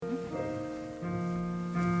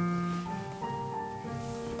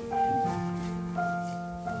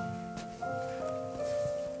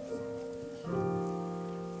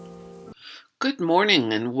Good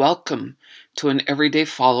morning and welcome to an everyday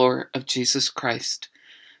follower of Jesus Christ.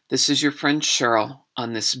 This is your friend Cheryl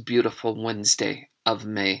on this beautiful Wednesday of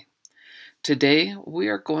May. Today we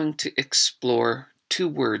are going to explore two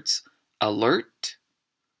words, alert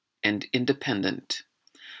and independent.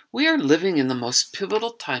 We are living in the most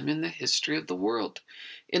pivotal time in the history of the world,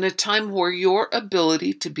 in a time where your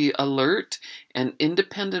ability to be alert and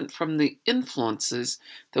independent from the influences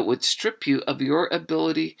that would strip you of your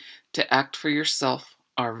ability to act for yourself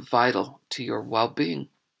are vital to your well-being.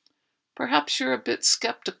 Perhaps you're a bit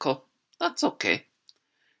skeptical. That's okay.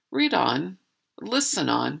 Read on, listen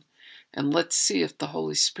on, and let's see if the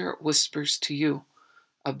Holy Spirit whispers to you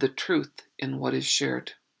of the truth in what is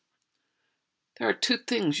shared. There are two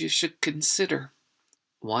things you should consider.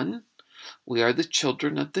 One, we are the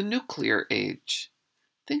children of the nuclear age.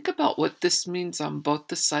 Think about what this means on both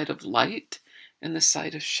the side of light and the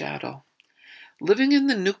side of shadow. Living in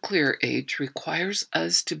the nuclear age requires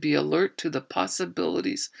us to be alert to the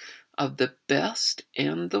possibilities of the best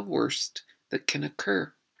and the worst that can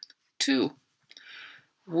occur. Two,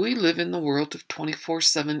 we live in the world of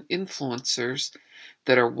 24/7 influencers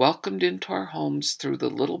that are welcomed into our homes through the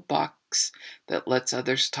little box that lets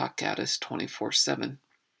others talk at us 24/7.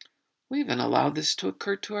 We even allow this to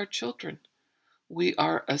occur to our children. We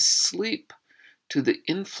are asleep to the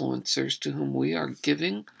influencers to whom we are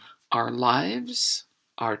giving our lives,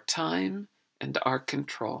 our time, and our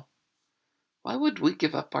control. Why would we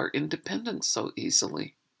give up our independence so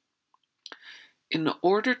easily? In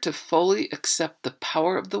order to fully accept the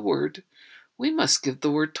power of the Word, we must give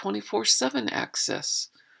the Word 24/7 access.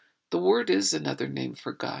 The Word is another name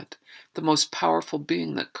for God, the most powerful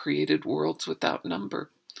being that created worlds without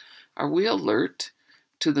number. Are we alert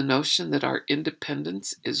to the notion that our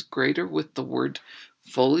independence is greater with the Word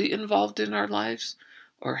fully involved in our lives?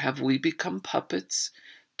 Or have we become puppets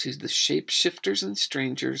to the shapeshifters and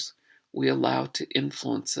strangers we allow to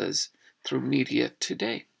influence us through media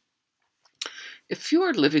today? If you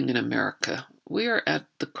are living in America, we are at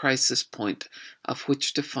the crisis point of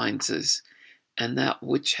which defines us, and that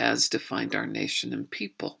which has defined our nation and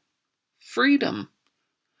people. Freedom.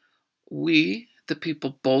 We, the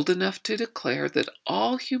people bold enough to declare that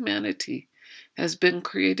all humanity has been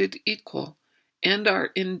created equal and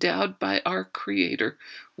are endowed by our Creator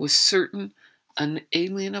with certain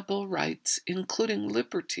unalienable rights, including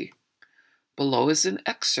liberty. Below is an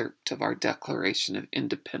excerpt of our Declaration of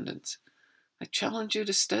Independence. I challenge you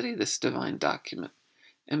to study this divine document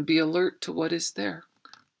and be alert to what is there.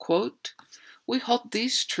 Quote, we hold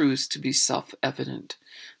these truths to be self-evident,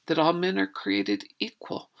 that all men are created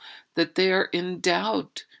equal, that they are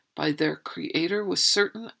endowed by their Creator with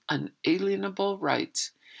certain unalienable rights,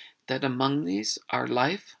 that among these are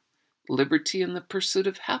life, liberty, and the pursuit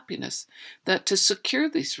of happiness, that to secure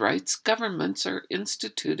these rights, governments are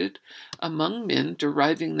instituted among men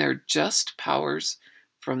deriving their just powers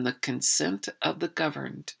from the consent of the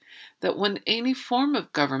governed, that when any form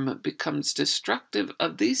of government becomes destructive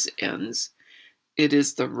of these ends, it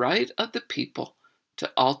is the right of the people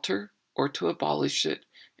to alter or to abolish it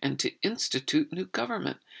and to institute new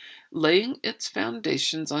government, laying its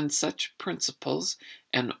foundations on such principles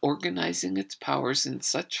and organizing its powers in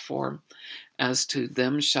such form as to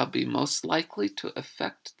them shall be most likely to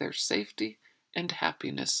affect their safety and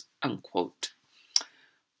happiness. Unquote.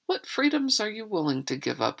 What freedoms are you willing to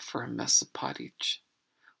give up for a mess of pottage?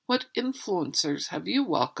 What influencers have you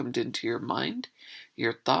welcomed into your mind,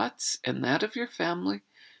 your thoughts, and that of your family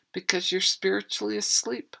because you're spiritually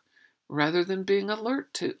asleep, rather than being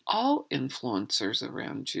alert to all influencers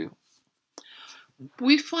around you?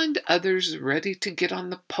 We find others ready to get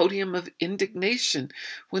on the podium of indignation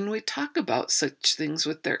when we talk about such things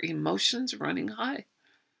with their emotions running high.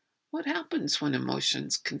 What happens when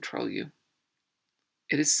emotions control you?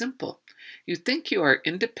 It is simple. You think you are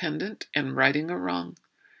independent and righting a wrong.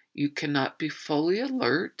 You cannot be fully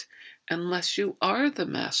alert unless you are the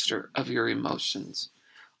master of your emotions.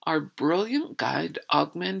 Our brilliant guide,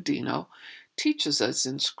 Og Mandino, teaches us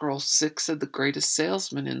in Scroll 6 of The Greatest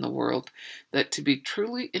Salesman in the World that to be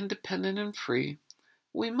truly independent and free,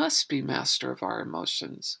 we must be master of our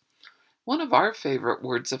emotions. One of our favorite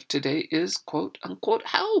words of today is, quote, unquote,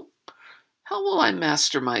 how? How will I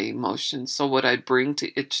master my emotions so what I bring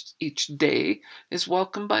to each day is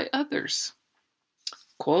welcomed by others?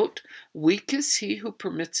 Quote, weak is he who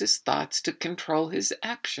permits his thoughts to control his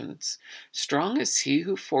actions. Strong is he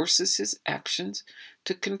who forces his actions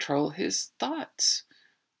to control his thoughts.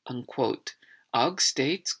 Unquote. Og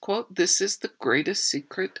states, quote, this is the greatest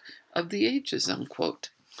secret of the ages,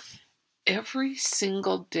 unquote. Every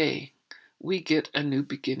single day we get a new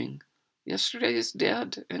beginning. Yesterday is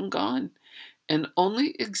dead and gone, and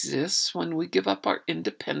only exists when we give up our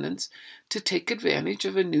independence to take advantage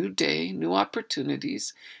of a new day, new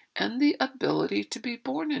opportunities, and the ability to be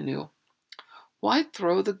born anew. Why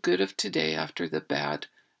throw the good of today after the bad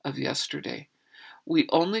of yesterday? We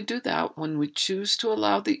only do that when we choose to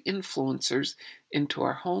allow the influencers into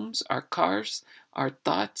our homes, our cars, our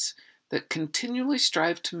thoughts that continually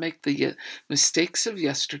strive to make the mistakes of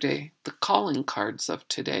yesterday the calling cards of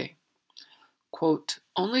today. Quote,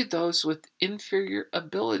 only those with inferior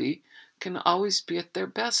ability can always be at their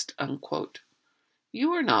best, unquote.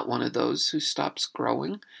 You are not one of those who stops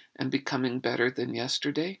growing and becoming better than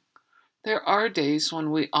yesterday. There are days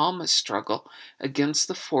when we all must struggle against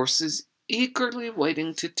the forces eagerly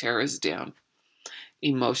waiting to tear us down.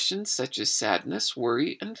 Emotions such as sadness,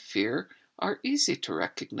 worry, and fear are easy to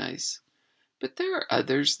recognize. But there are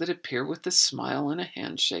others that appear with a smile and a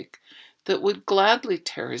handshake that would gladly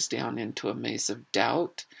tear us down into a maze of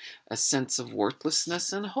doubt, a sense of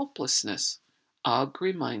worthlessness and hopelessness. Og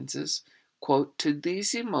reminds us, quote, to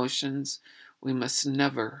these emotions we must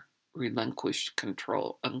never relinquish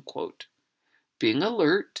control, unquote. Being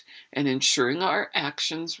alert and ensuring our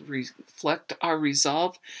actions reflect our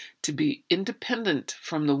resolve to be independent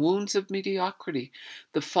from the wounds of mediocrity,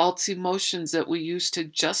 the false emotions that we use to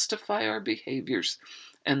justify our behaviors,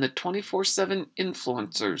 and the 24/7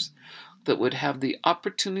 influencers that would have the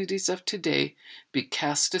opportunities of today be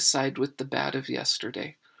cast aside with the bad of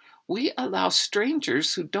yesterday. We allow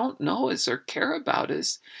strangers who don't know us or care about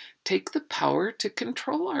us take the power to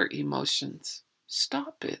control our emotions.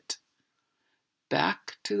 Stop it.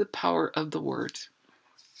 Back to the power of the word.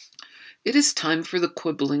 It is time for the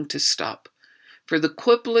quibbling to stop, for the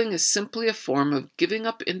quibbling is simply a form of giving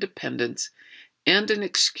up independence and an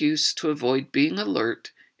excuse to avoid being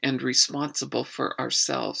alert and responsible for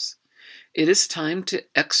ourselves. It is time to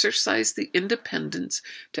exercise the independence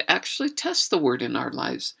to actually test the word in our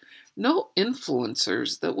lives. No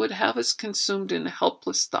influencers that would have us consumed in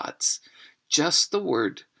helpless thoughts, just the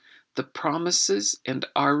word, the promises, and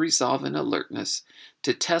our resolve and alertness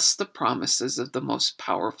to test the promises of the most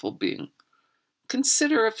powerful being.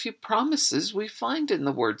 Consider a few promises we find in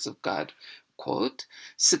the words of God. Quote,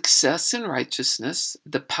 success in righteousness,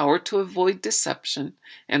 the power to avoid deception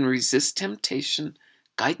and resist temptation,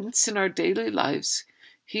 guidance in our daily lives,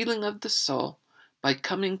 healing of the soul by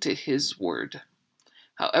coming to His Word.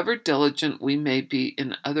 However diligent we may be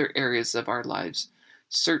in other areas of our lives,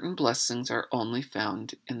 certain blessings are only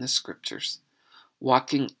found in the Scriptures.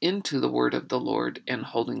 Walking into the Word of the Lord and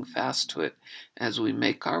holding fast to it as we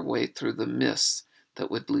make our way through the mists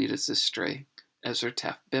that would lead us astray. Ezra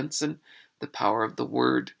Taft Benson, The Power of the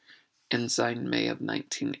Word, Ensign, May of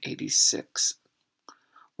 1986.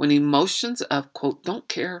 When emotions of, quote, don't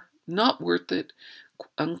care, not worth it,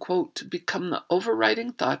 unquote, become the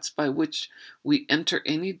overriding thoughts by which we enter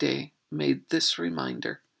any day, may this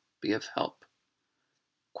reminder be of help.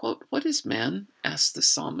 Quote, what is man? Asked the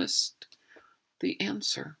psalmist. The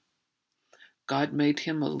answer, God made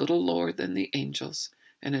him a little lower than the angels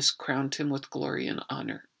and has crowned him with glory and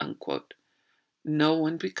honor, unquote. No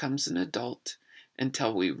one becomes an adult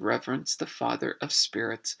until we reverence the Father of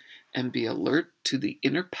spirits and be alert to the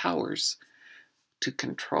inner powers to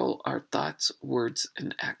control our thoughts, words,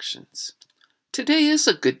 and actions. Today is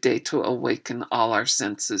a good day to awaken all our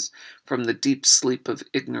senses from the deep sleep of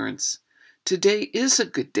ignorance. Today is a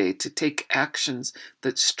good day to take actions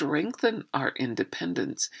that strengthen our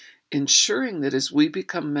independence, ensuring that as we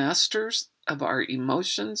become masters of our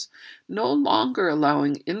emotions, no longer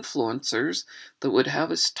allowing influencers that would have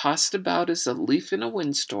us tossed about as a leaf in a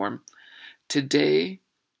windstorm. Today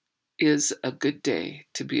is a good day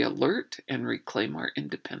to be alert and reclaim our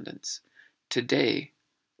independence. Today,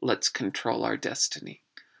 let's control our destiny.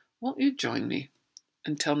 Won't you join me?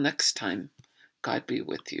 Until next time, God be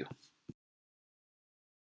with you.